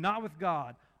 but not with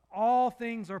God. All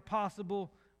things are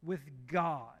possible with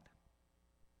God."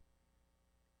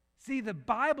 See, the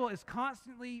Bible is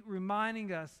constantly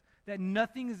reminding us that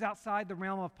nothing is outside the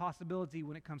realm of possibility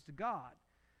when it comes to God.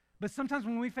 But sometimes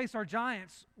when we face our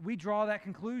giants, we draw that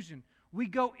conclusion. We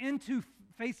go into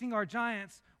facing our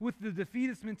giants with the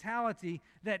defeatist mentality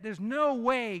that there's no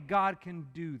way God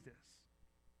can do this.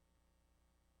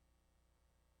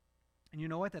 And you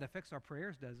know what? That affects our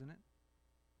prayers, doesn't it?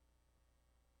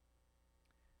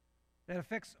 That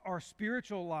affects our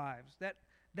spiritual lives.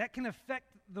 That can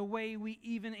affect the way we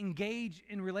even engage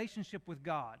in relationship with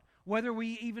God. Whether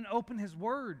we even open His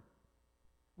Word.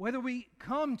 Whether we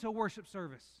come to worship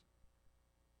service.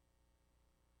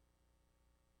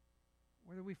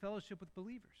 Whether we fellowship with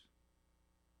believers.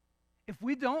 If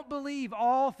we don't believe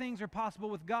all things are possible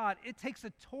with God, it takes a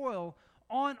toll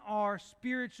on our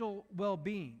spiritual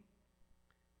well-being.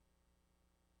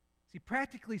 See,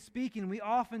 practically speaking, we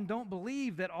often don't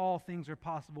believe that all things are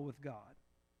possible with God.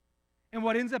 And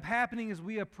what ends up happening is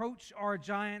we approach our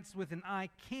giants with an "I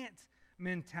can't"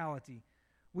 mentality.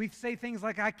 We say things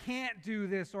like, "I can't do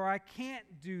this," or "I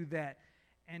can't do that."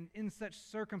 And in such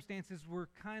circumstances, we're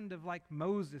kind of like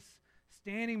Moses,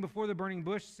 standing before the burning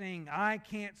bush saying, "I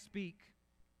can't speak."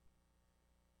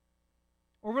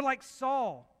 Or we're like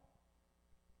Saul,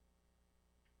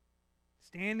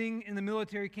 standing in the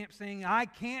military camp saying, "I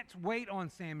can't wait on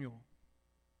Samuel."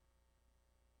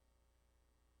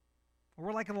 Or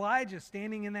we're like Elijah,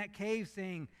 standing in that cave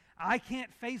saying, "I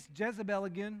can't face Jezebel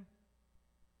again."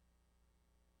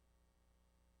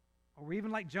 Or we're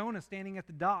even like Jonah, standing at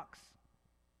the docks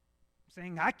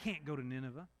saying, "I can't go to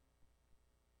Nineveh."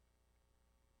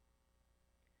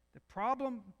 The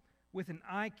problem with an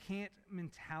 "I can't"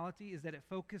 mentality is that it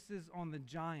focuses on the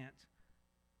giant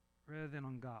rather than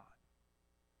on God.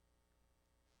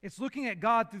 It's looking at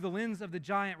God through the lens of the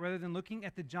giant rather than looking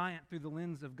at the giant through the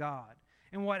lens of God.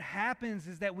 And what happens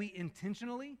is that we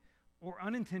intentionally or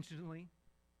unintentionally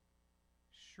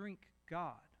shrink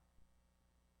God.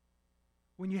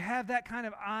 When you have that kind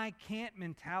of "I can't"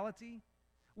 mentality,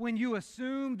 when you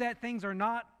assume that things are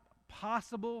not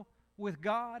possible with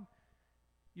God,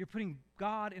 you're putting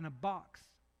God in a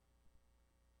box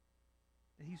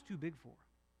that He's too big for.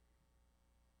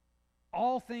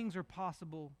 All things are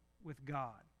possible with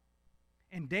God.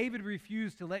 And David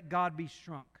refused to let God be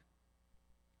shrunk.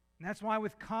 And that's why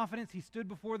with confidence he stood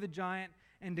before the giant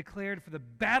and declared, "For the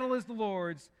battle is the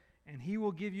Lord's, and He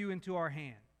will give you into our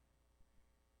hand."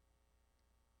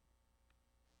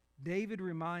 David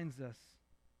reminds us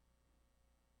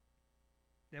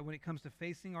that when it comes to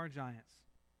facing our giants,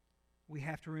 we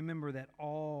have to remember that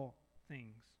all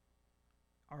things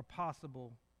are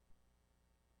possible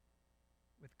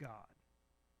with God.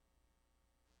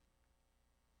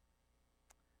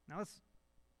 Now let's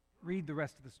read the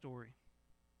rest of the story.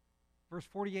 Verse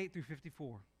 48 through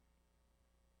 54.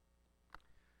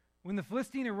 When the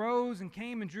Philistine arose and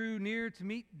came and drew near to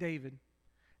meet David,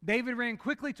 David ran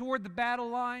quickly toward the battle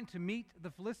line to meet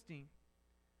the Philistine.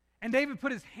 And David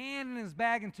put his hand in his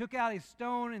bag and took out a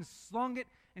stone and slung it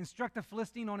and struck the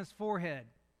Philistine on his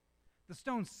forehead. The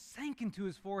stone sank into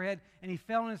his forehead, and he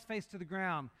fell on his face to the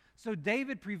ground. So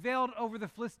David prevailed over the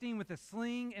Philistine with a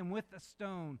sling and with a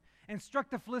stone, and struck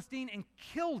the Philistine and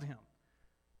killed him.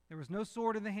 There was no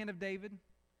sword in the hand of David.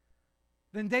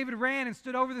 Then David ran and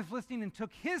stood over the Philistine and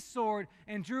took his sword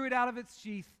and drew it out of its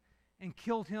sheath and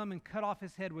killed him and cut off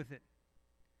his head with it.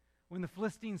 When the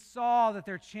Philistines saw that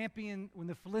their champion was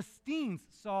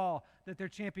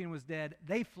dead,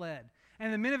 they fled.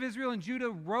 And the men of Israel and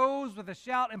Judah rose with a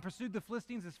shout and pursued the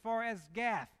Philistines as far as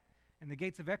Gath and the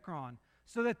gates of Ekron,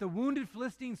 so that the wounded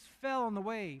Philistines fell on the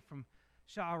way from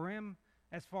Sha'arim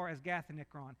as far as Gath and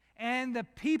Ekron. And the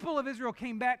people of Israel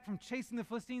came back from chasing the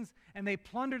Philistines, and they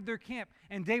plundered their camp.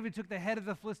 And David took the head of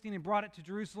the Philistine and brought it to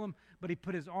Jerusalem, but he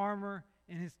put his armor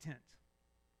in his tent.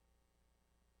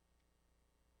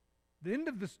 The end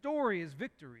of the story is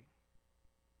victory.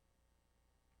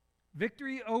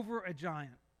 Victory over a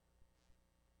giant.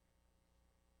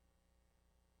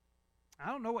 I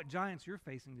don't know what giants you're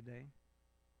facing today.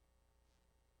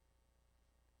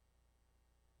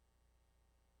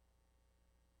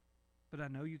 But I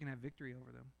know you can have victory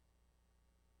over them.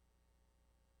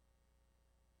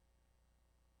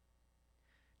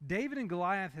 David and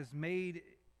Goliath has made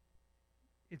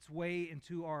its way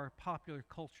into our popular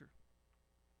culture.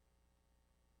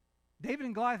 David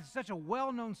and Goliath is such a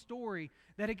well-known story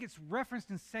that it gets referenced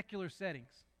in secular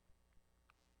settings.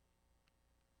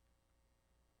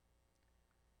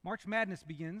 March Madness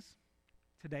begins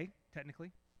today,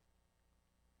 technically.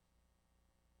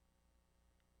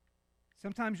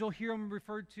 Sometimes you'll hear them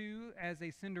referred to as a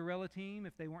Cinderella team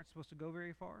if they weren't supposed to go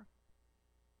very far.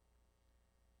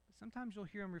 But sometimes you'll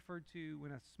hear them referred to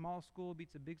when a small school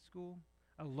beats a big school,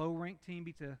 a low-ranked team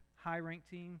beats a high-ranked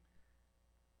team,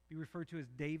 be referred to as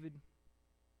David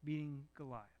beating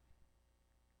Goliath.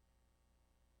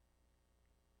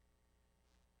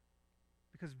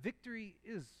 Because victory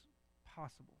is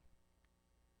possible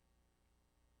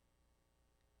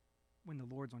when the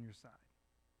Lord's on your side.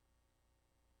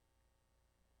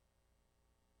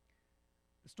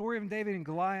 The story of David and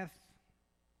Goliath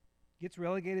gets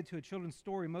relegated to a children's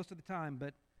story most of the time,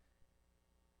 but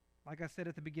like I said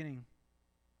at the beginning,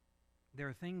 there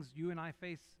are things you and I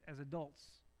face as adults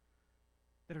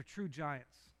that are true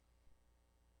giants.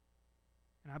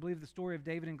 And I believe the story of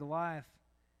David and Goliath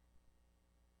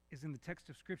is in the text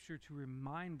of Scripture to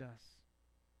remind us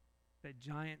that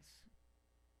giants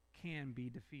can be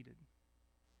defeated.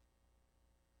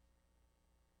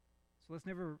 So let's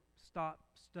never stop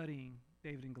studying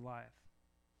David and Goliath.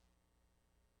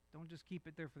 Don't just keep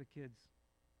it there for the kids.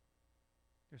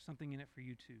 There's something in it for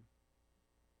you too.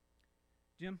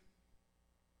 Jim?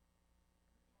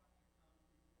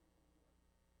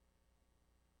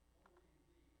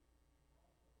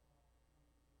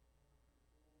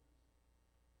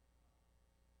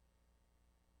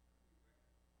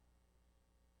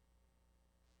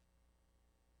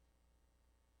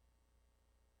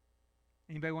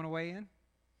 Anybody want to weigh in?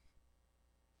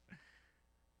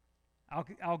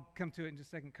 I'll come to it in just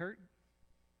a second. Kurt?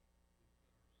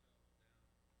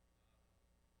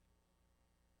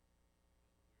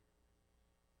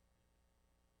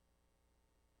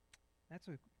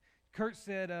 Kurt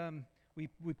said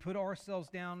we put ourselves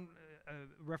down,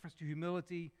 reference to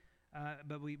humility,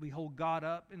 but we hold God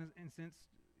up in a sense.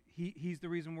 He's the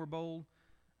reason we're bold.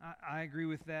 I agree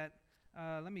with that.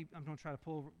 I'm going to try to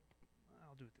pull over.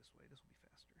 I'll do it this way. This will be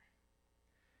faster.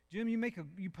 Jim,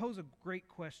 you pose a great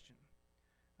question.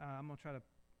 I'm going to try to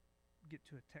get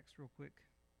to a text real quick,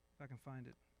 if I can find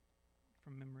it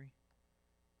from memory.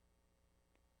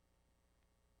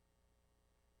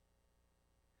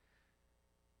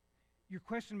 Your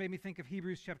question made me think of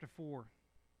Hebrews chapter 4,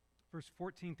 verse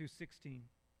 14 through 16.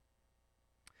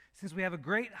 Since we have a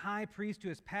great high priest who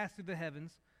has passed through the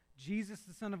heavens, Jesus,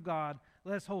 the Son of God,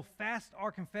 let us hold fast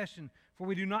our confession, for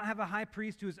we do not have a high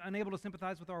priest who is unable to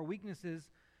sympathize with our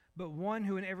weaknesses, but one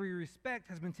who in every respect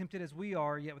has been tempted as we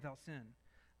are, yet without sin.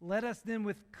 Let us then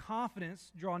with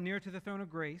confidence draw near to the throne of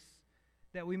grace,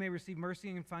 that we may receive mercy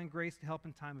and find grace to help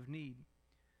in time of need.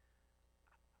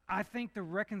 I think the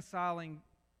reconciling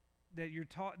that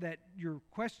you're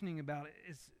questioning about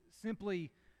is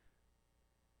simply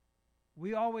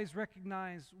we always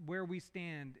recognize where we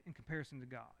stand in comparison to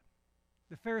God.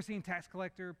 The Pharisee and tax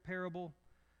collector parable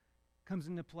comes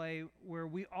into play where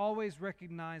we always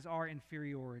recognize our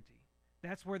inferiority.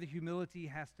 That's where the humility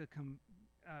has to come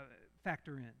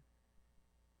factor in.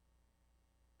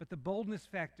 But the boldness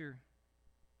factor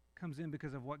comes in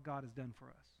because of what God has done for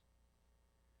us.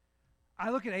 I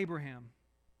look at Abraham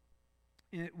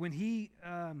when he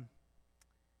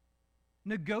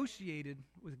negotiated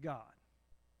with God.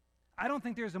 I don't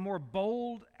think there's a more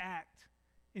bold act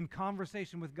in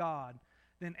conversation with God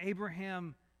than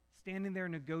Abraham standing there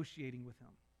negotiating with him.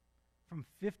 From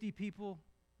 50 people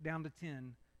down to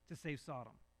 10 to save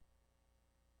Sodom.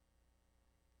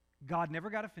 God never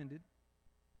got offended.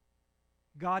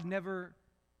 God never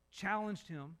challenged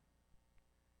him.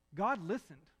 God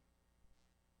listened.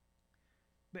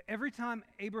 But every time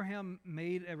Abraham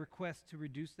made a request to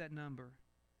reduce that number,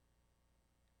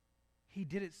 he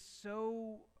did it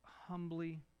so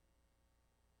humbly,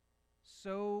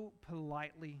 so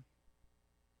politely,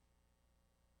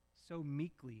 so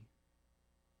meekly.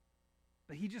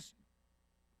 But he's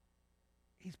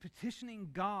petitioning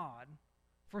God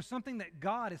for something that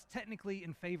God is technically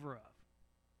in favor of.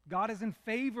 God is in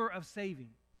favor of saving.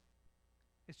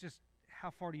 It's just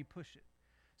how far do you push it?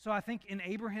 So I think in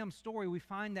Abraham's story we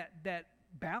find that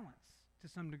balance to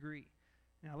some degree.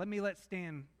 Now let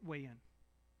Stan weigh in.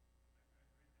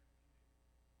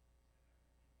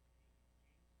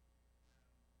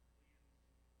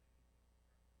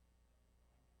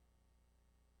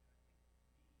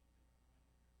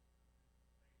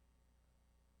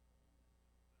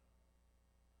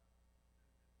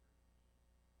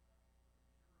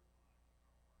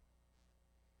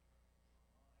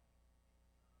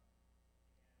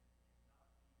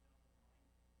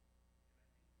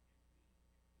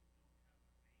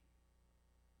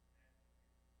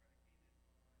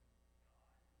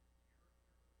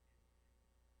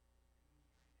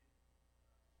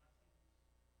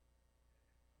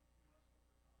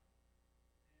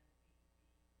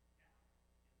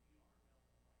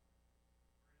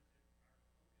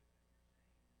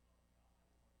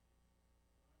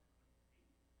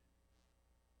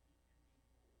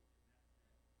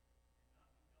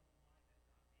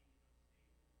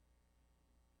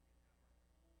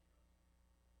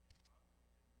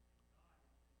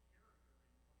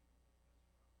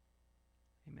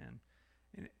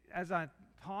 as I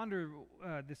ponder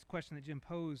this question that Jim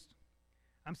posed,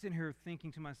 I'm sitting here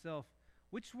thinking to myself,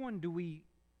 which one do we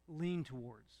lean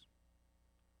towards?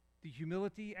 The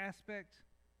humility aspect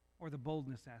or the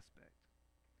boldness aspect?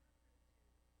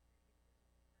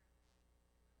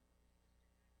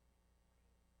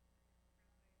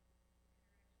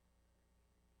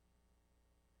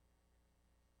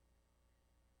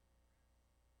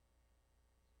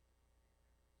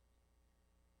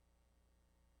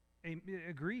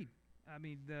 Agreed. I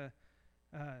mean,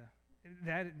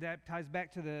 that ties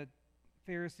back to the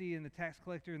Pharisee and the tax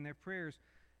collector and their prayers.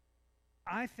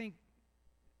 I think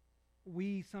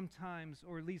we sometimes,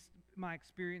 or at least my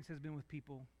experience has been with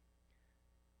people,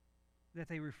 that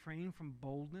they refrain from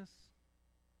boldness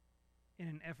in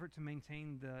an effort to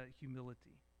maintain the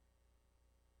humility.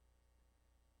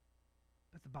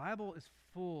 But the Bible is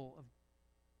full of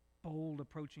bold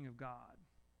approaching of God.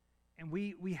 And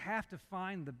we have to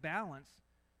find the balance,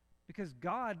 because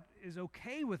God is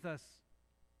okay with us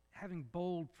having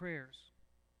bold prayers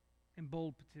and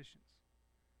bold petitions.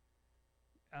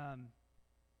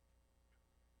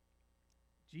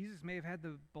 Jesus may have had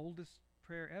the boldest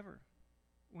prayer ever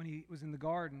when he was in the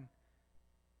garden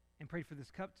and prayed for this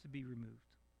cup to be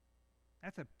removed.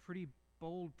 That's a pretty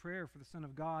bold prayer for the Son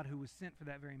of God who was sent for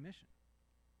that very mission.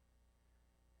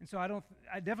 And so I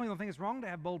definitely don't think it's wrong to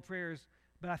have bold prayers,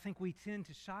 but I think we tend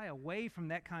to shy away from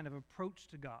that kind of approach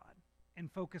to God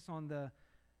and focus on the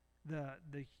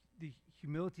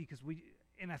humility,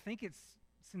 and I think it's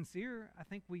sincere. I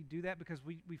think we do that because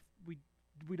we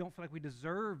don't feel like we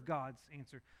deserve God's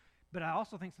answer. But I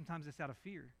also think sometimes it's out of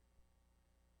fear.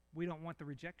 We don't want the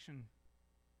rejection.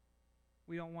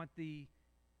 We don't want the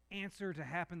answer to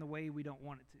happen the way we don't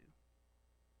want it to.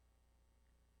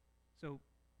 So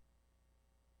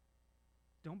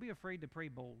don't be afraid to pray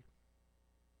bold.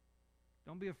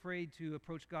 Don't be afraid to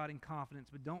approach God in confidence,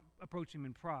 but don't approach him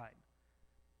in pride.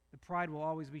 The pride will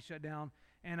always be shut down.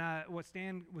 And what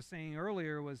Stan was saying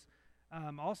earlier was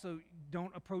also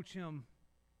don't approach him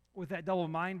with that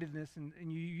double-mindedness,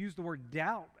 and you used the word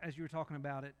doubt as you were talking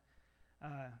about it.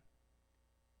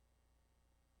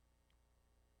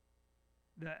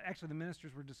 Actually, the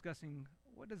ministers were discussing,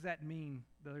 what does that mean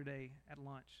the other day at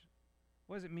lunch?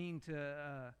 What does it mean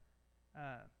to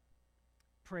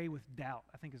pray with doubt,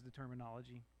 I think is the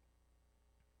terminology.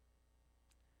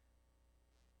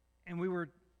 And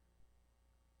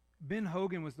Ben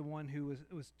Hogan was the one who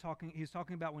was talking, he was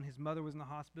talking about when his mother was in the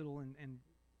hospital and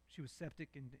she was septic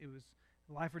and it was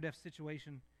a life or death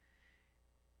situation.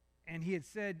 And he had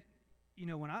said,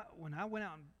 when I went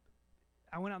out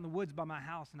in the woods by my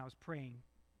house and I was praying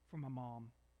for my mom,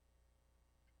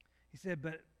 he said,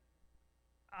 but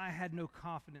I had no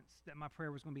confidence that my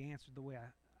prayer was going to be answered the way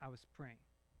I was praying,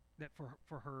 that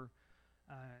for her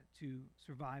to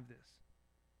survive this.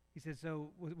 He said,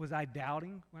 so was I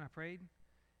doubting when I prayed?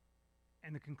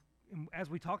 And as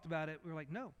we talked about it, we were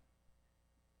like, no.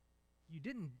 You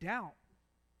didn't doubt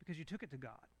because you took it to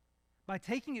God. By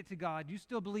taking it to God, you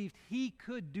still believed he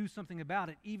could do something about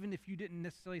it, even if you didn't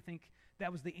necessarily think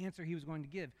that was the answer he was going to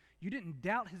give. You didn't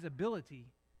doubt his ability.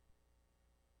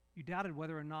 You doubted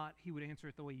whether or not he would answer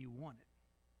it the way you wanted.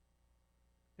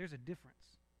 There's a difference.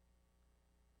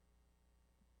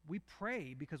 We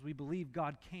pray because we believe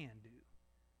God can do.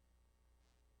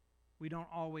 We don't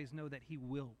always know that he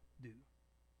will do.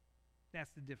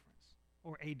 That's the difference,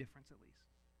 or a difference at least.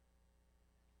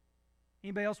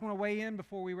 Anybody else want to weigh in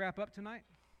before we wrap up tonight?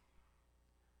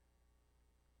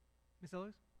 Ms.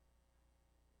 Ellers?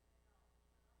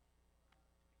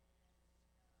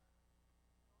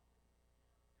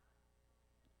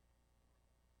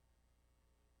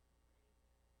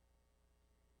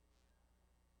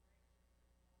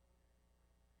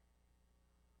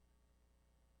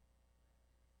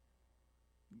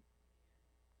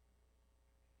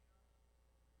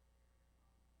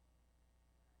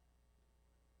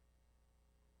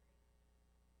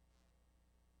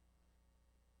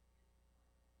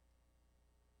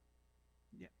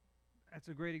 Yeah, that's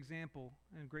a great example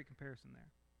and a great comparison there.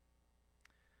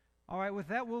 All right, with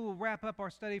that, we'll wrap up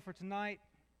our study for tonight.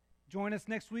 Join us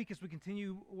next week as we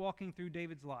continue walking through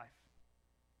David's life.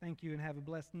 Thank you and have a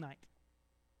blessed night.